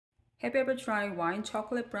Have you ever tried wine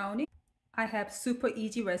chocolate brownie? I have super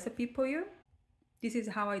easy recipe for you. This is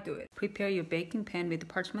how I do it. Prepare your baking pan with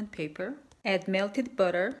parchment paper. Add melted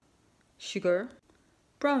butter, sugar,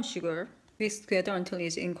 brown sugar. Whisk together until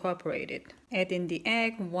it's incorporated. Add in the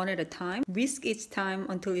egg one at a time. Whisk each time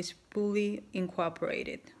until it's fully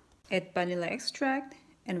incorporated. Add vanilla extract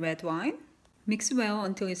and red wine. Mix well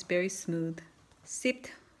until it's very smooth.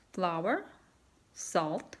 Sift flour,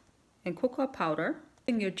 salt, and cocoa powder.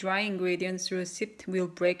 Your dry ingredients through a sift will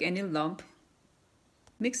break any lump.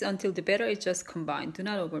 Mix until the batter is just combined. Do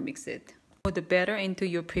not overmix it. Pour the batter into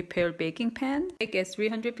your prepared baking pan. Bake at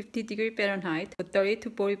 350 degrees Fahrenheit for 30 to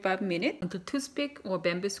 45 minutes until toothpick or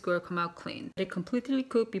bamboo square come out clean. Let it completely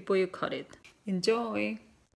cook before you cut it. Enjoy!